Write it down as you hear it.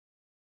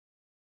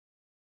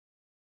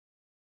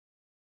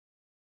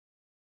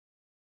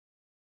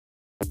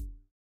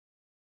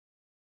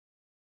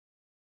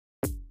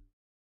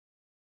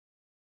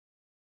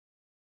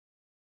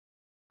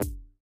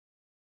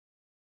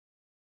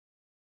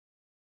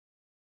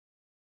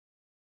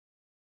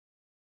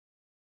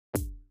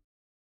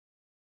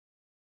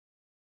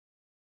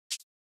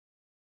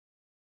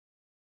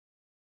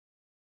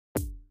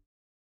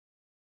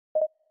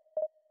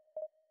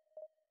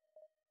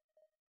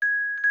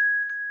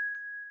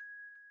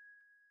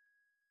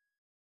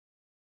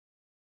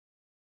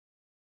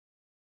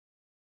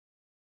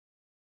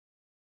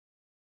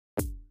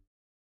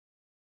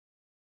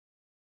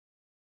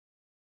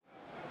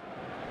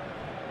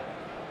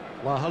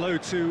Well, hello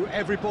to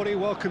everybody.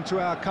 Welcome to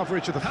our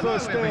coverage of the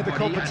first day of the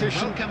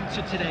competition. Welcome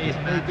to today's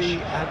match.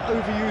 Maybe an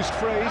overused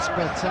phrase,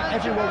 but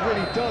everyone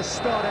really does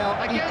start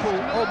out equal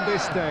on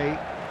this day.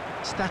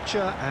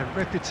 Stature and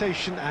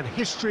reputation and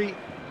history,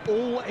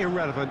 all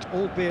irrelevant,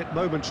 albeit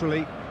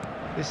momentarily.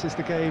 This is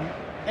the game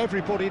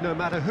everybody, no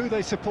matter who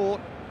they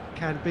support,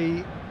 can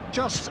be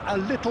just a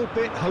little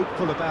bit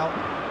hopeful about.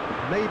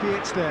 Maybe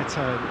it's their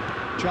turn,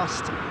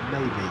 just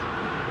maybe.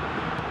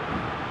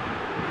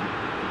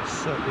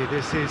 Certainly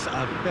this is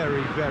a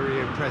very, very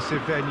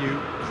impressive venue,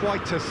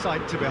 quite a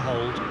sight to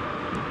behold.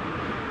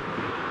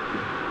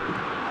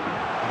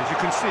 And as you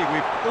can see,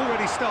 we've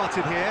already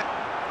started here.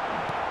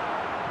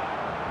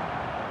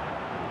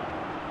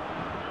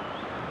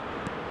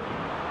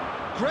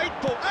 Great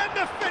ball, and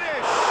the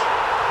finish!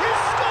 He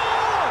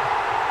scored!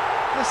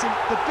 Listen,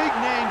 the big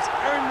names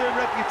earn their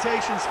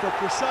reputations for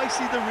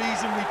precisely the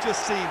reason we've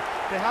just seen.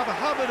 They have a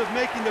habit of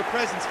making their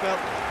presence felt,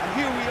 and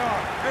here we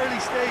are, early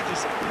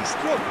stages. He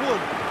struck one,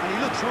 and he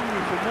looks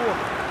hungry for more.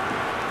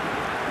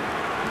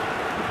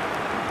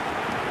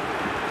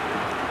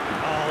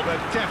 Oh, the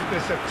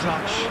deftness of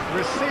touch,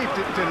 received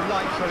it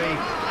delightfully,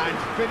 and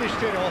finished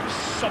it off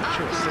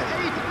sumptuously.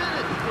 After 8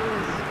 minutes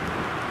is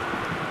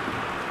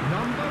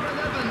number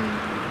 11,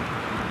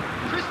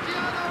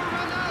 Cristiano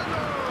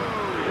Ronaldo!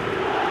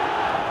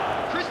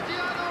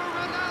 Cristiano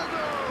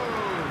Ronaldo!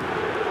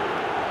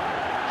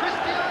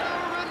 Cristiano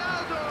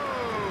Ronaldo!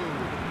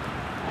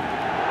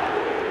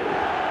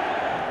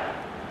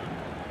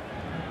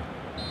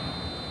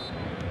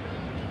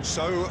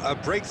 So, a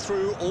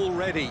breakthrough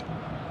already.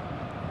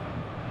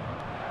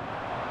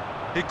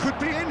 It could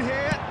be in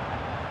here.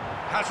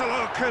 Has a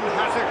look and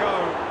has a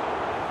go.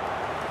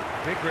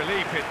 Big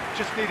relief, it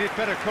just needed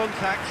better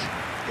contact.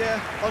 Yeah,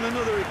 on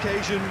another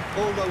occasion,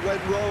 all that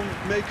went wrong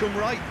may come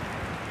right.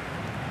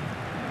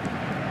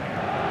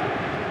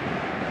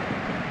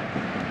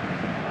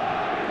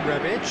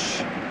 Rebic.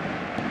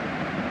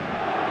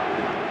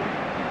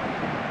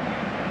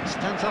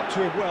 Stands up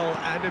to it well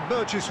and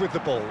emerges with the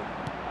ball.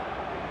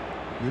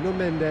 Nuno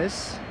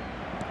Mendes.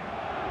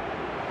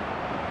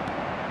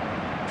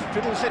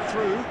 Fiddles it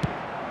through.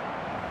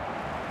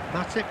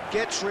 Matip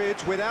gets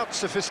rid without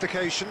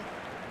sophistication.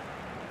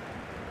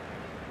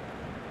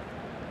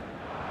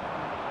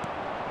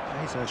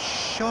 Plays a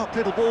sharp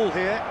little ball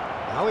here.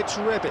 Now it's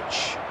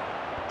Rebic.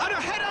 And a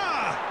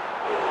header!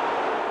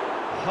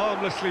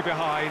 Harmlessly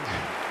behind.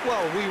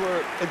 Well, we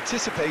were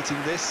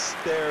anticipating this.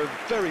 They're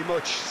very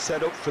much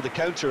set up for the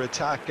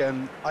counter-attack,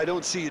 and I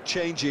don't see it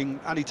changing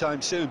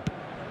anytime soon.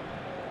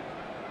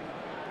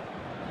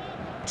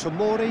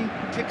 Tomori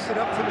picks it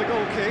up from the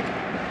goal kick.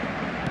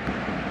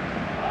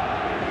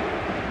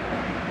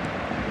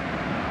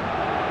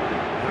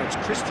 Now it's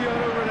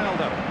Cristiano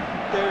Ronaldo.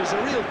 There's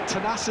a real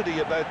tenacity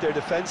about their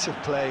defensive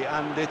play,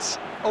 and it's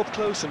up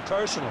close and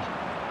personal.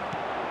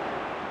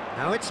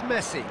 Now it's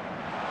Messi.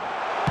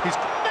 He's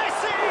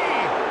Messi!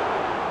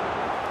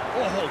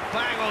 Oh,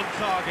 bang on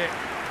target.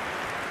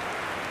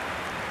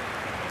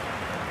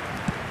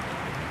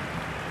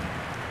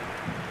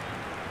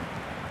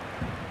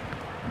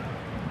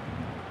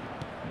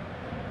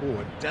 Oh,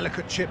 a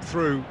delicate chip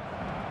through.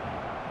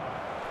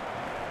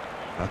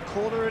 A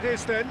corner it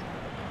is then.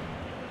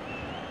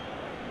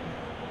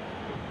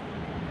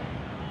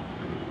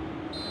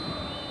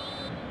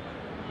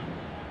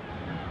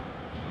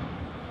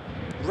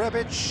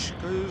 Rebic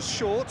goes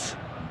short.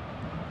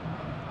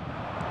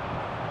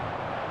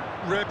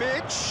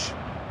 Rebic.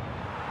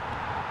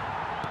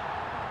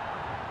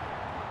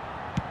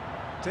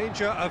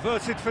 Danger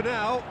averted for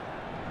now.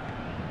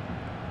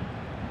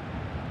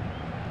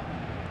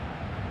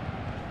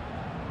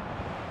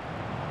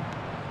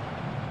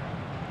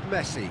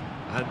 Messi,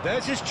 and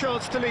there's his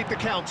chance to lead the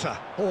counter.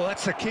 Oh,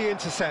 that's a key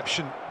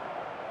interception.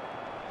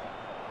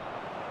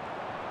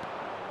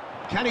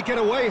 Can he get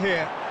away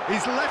here?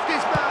 He's left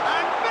his man,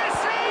 and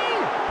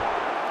Messi!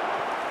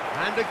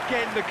 And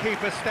again the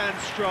keeper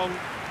stands strong.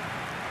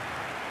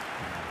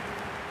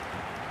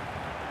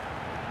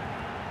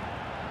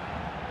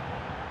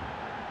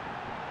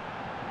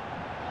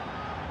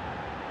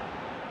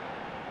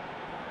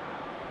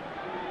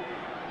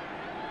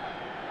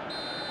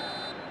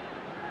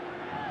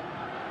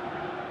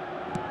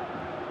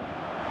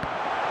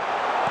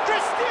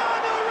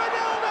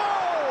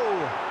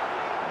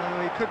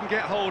 Couldn't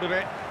get hold of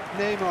it.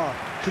 Neymar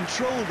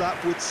controlled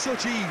that with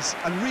such ease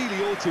and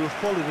really ought to have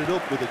followed it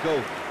up with a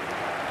goal.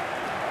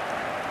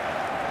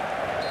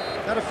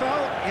 That a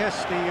foul?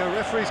 Yes, the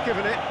referee's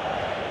given it.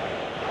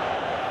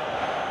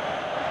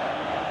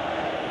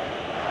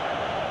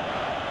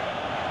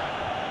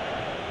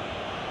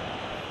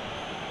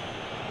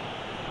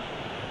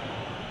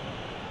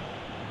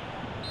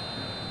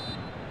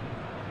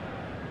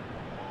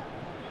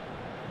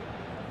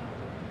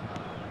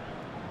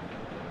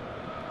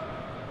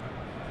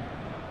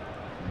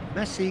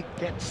 Messi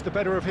gets the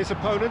better of his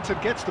opponent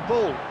and gets the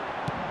ball.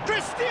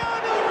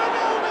 Cristiano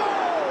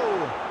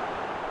Ronaldo!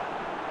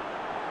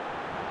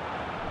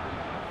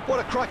 What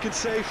a cracking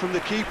save from the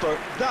keeper.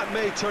 That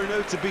may turn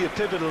out to be a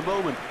pivotal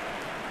moment.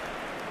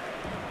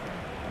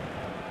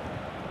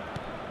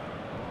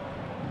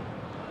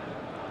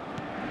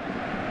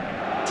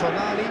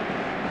 Tonali.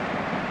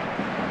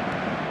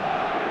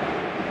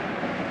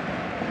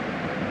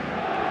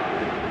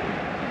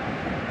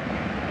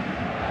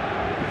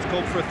 It's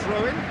gone for a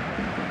throw-in.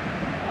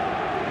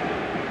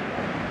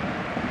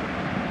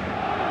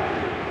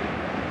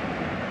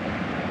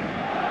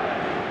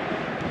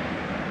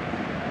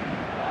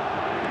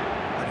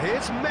 And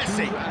here's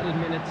Messi. 2 added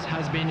minutes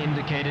has been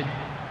indicated.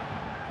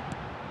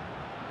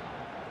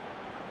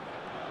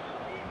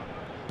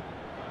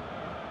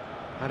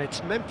 And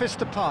it's Memphis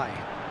Depay.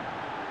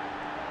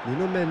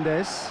 Nuno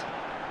Mendes.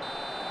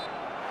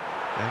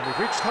 And we've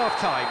reached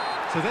half-time.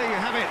 So there you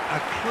have it, a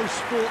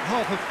close-fought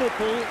half of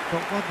football,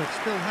 but one that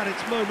still had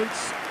its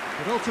moments,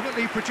 but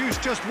ultimately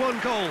produced just one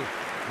goal.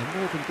 A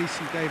more than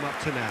decent game up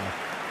to now.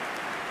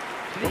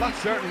 Well, that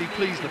certainly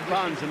pleased the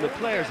fans, and the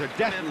players are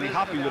definitely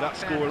happy with that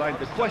scoreline.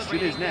 The question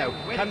is now,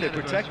 can they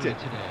protect it?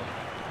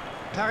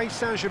 Paris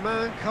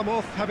Saint-Germain come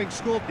off having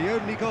scored the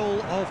only goal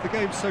of the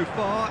game so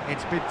far.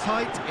 It's been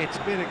tight, it's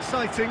been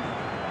exciting,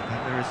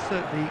 and there is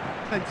certainly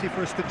plenty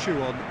for us to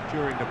chew on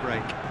during the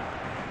break.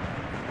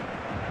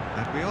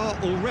 And we are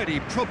already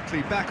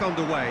promptly back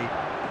underway.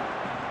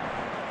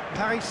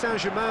 Paris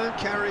Saint-Germain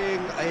carrying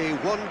a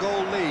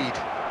one-goal lead.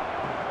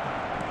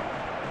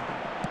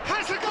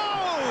 Has a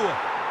goal!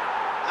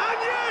 And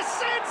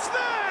yes, it's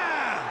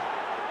there!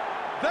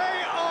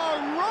 They are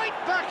right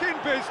back in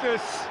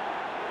business.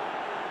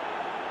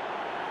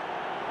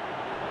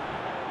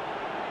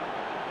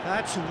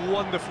 That's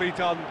wonderfully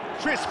done.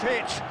 Crisp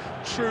hit,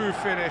 true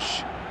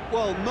finish.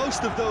 Well,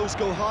 most of those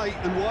go high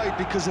and wide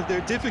because of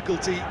their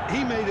difficulty.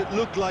 He made it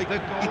look like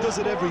he does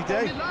it every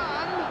day.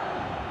 Milan,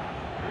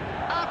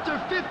 after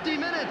 50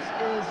 minutes,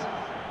 is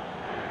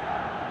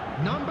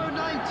number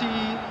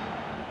 90.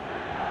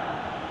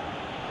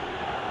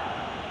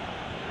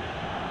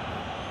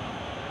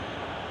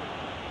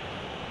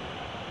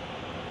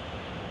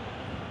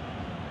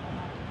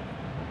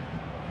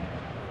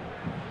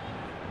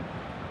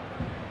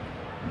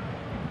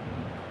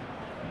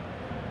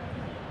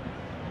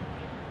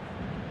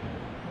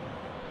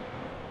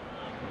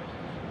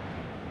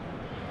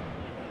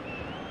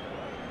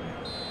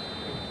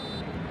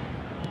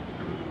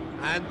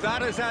 And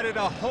that has added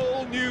a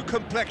whole new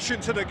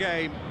complexion to the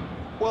game.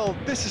 Well,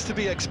 this is to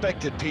be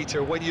expected,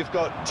 Peter. When you've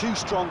got two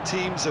strong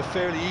teams of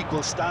fairly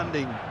equal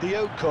standing, the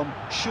outcome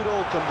should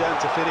all come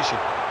down to finishing.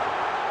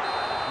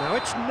 Now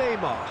it's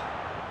Neymar.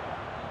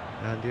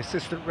 And the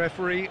assistant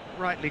referee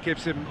rightly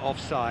gives him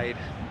offside.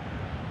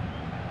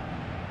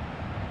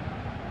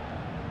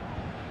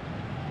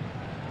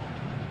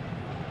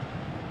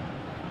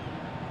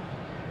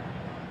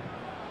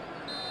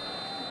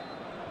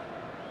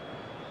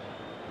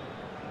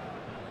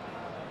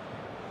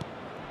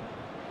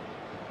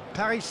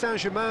 Paris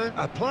Saint-Germain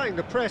applying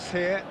the press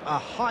here, a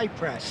high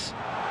press.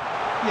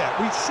 Yeah,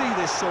 we see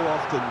this so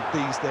often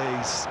these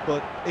days,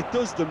 but it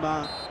does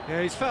demand...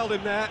 Yeah, he's fouled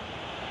him there.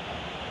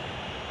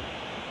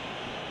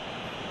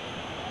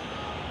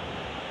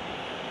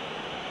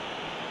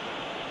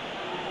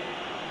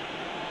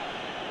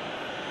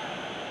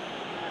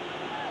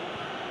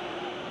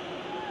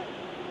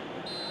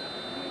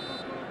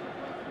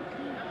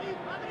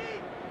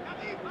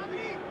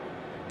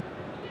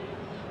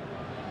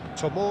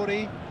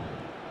 Tomori.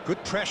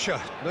 Good pressure,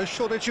 no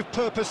shortage of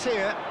purpose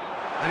here,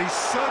 and he's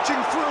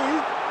surging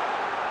through.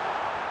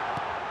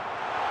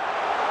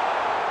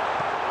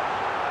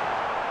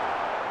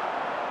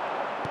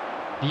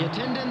 The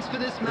attendance for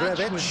this match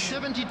Rebic. was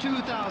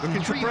 72,000.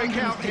 Looking to break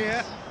out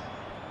here.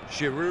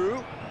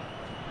 Giroud.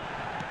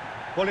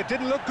 Well, it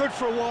didn't look good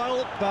for a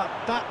while, but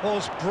that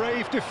was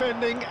brave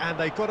defending, and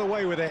they got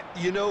away with it.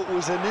 You know, it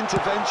was an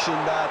intervention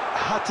that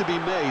had to be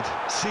made.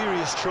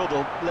 Serious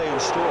trouble lay in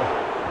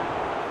store.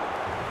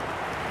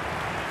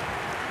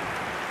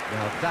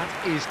 Now that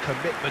is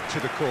commitment to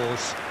the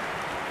cause.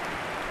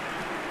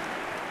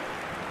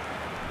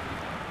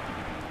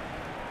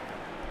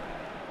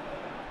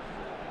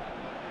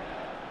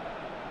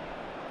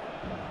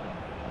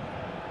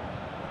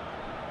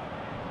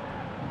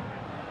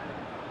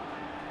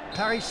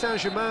 Paris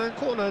Saint-Germain,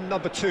 corner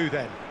number 2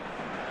 then.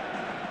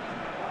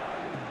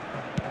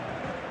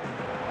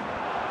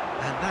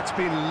 And that's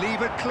been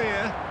levered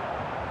clear.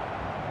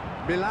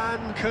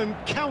 Milan can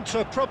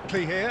counter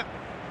promptly here.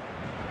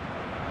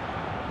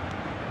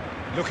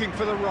 Looking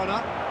for the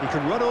run-up. He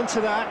can run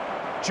onto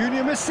that.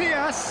 Junior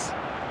Messias.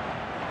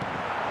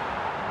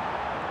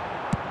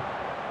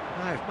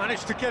 I've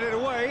managed to get it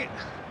away.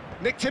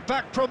 Nicked it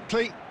back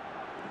promptly.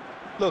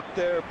 Look,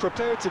 they're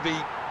prepared to be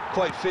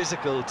quite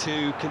physical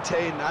to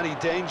contain any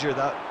danger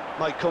that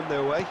might come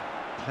their way.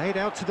 Played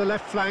out to the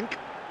left flank.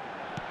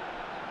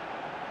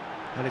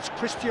 And it's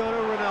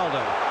Cristiano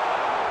Ronaldo.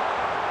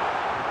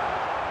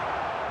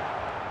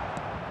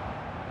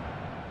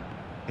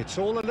 It's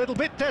all a little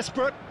bit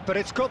desperate, but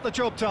it's got the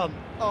job done.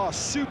 Oh,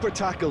 super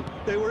tackle.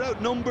 They were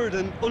outnumbered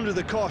and under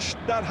the cosh.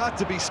 That had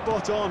to be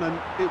spot on, and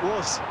it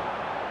was.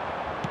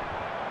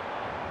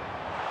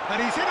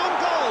 And he's in on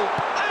goal,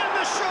 and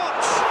the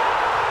shot!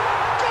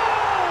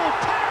 Goal!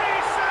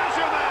 Paris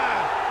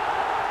Saint-Germain!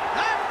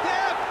 And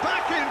they're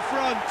back in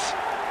front!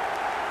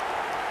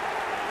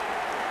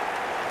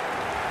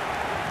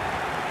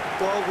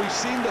 Well, we've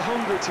seen the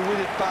hunger to win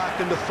it back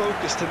and the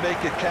focus to make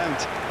it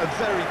count. A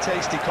very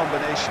tasty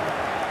combination.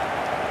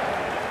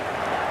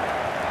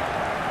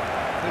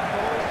 The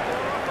goal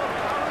scorer for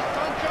Paris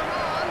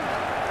Saint-Germain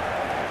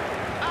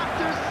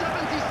after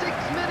 76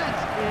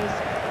 minutes is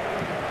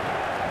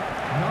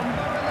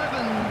number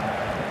 11,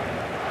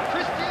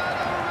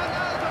 Cristiano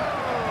Ronaldo.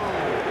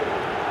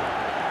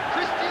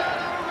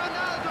 Cristiano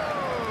Ronaldo.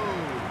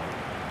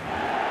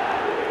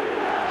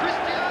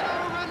 Cristiano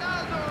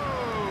Ronaldo.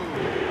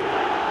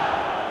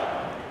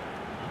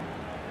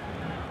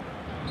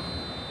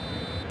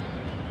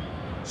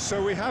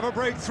 So we have a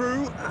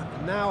breakthrough.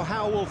 Now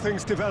how will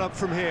things develop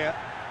from here?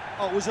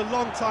 Oh, it was a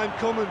long time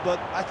coming, but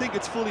I think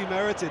it's fully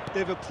merited.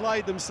 They've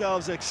applied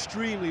themselves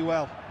extremely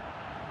well.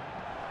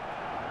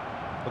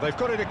 Well, they've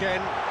got it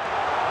again.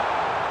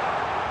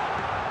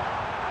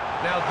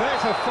 Now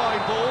there's a fine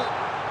ball.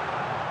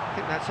 I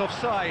think that's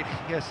offside.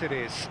 Yes, it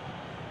is.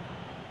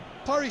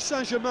 Paris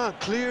Saint-Germain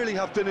clearly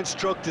have been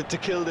instructed to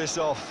kill this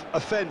off.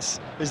 Offence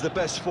is the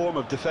best form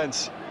of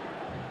defence.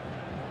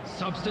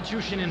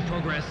 Substitution in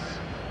progress.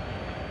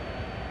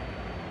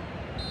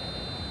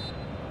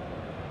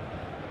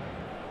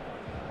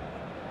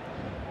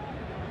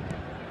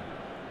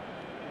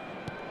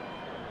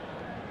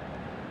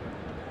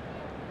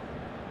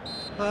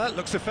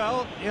 Looks a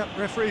foul. Yep,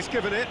 referee's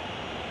given it.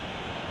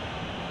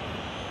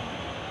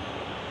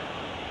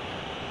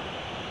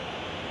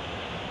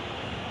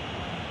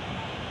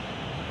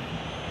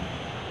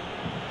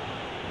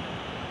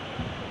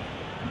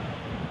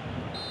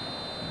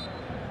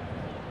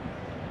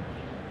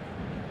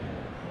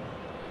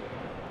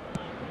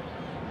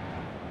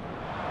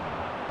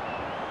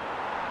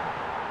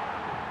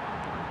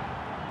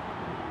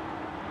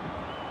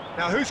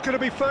 Now who's going to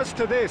be first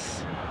to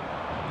this?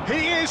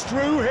 He is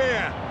through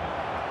here.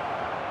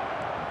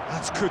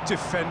 That's good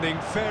defending,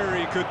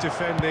 very good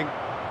defending.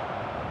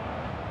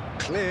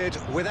 Cleared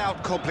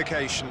without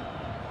complication.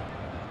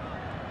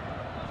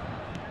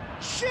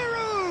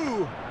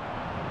 Giroud!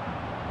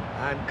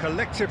 And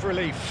collective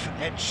relief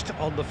etched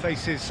on the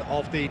faces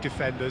of the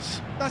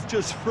defenders. That's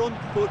just front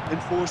foot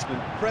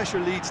enforcement. Pressure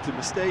leads to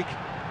mistake,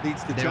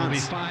 leads to There will be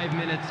chance. 5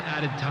 minutes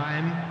added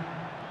time.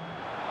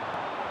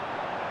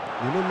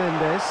 Nuno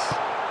Mendes.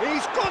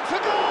 He's gone for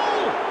goal!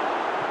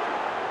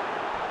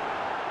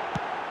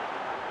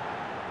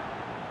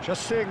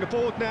 Just seeing the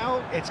board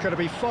now, it's going to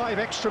be 5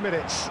 extra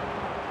minutes.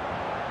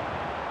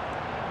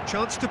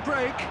 Chance to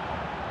break.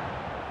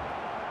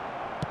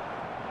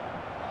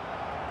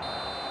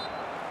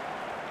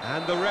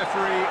 And the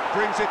referee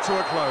brings it to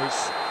a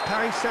close.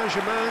 Paris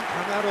Saint-Germain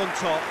come out on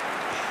top.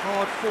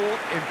 Hard fought,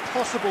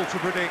 impossible to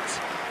predict.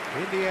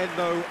 In the end,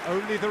 though,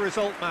 only the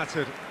result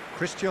mattered.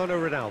 Cristiano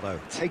Ronaldo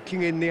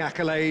taking in the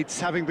accolades,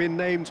 having been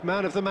named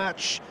man of the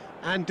match,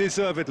 and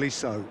deservedly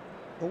so.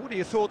 Well, what are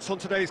your thoughts on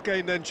today's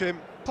game then,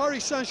 Jim?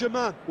 Paris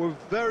Saint-Germain were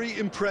very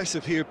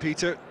impressive here,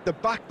 Peter. The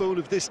backbone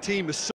of this team is so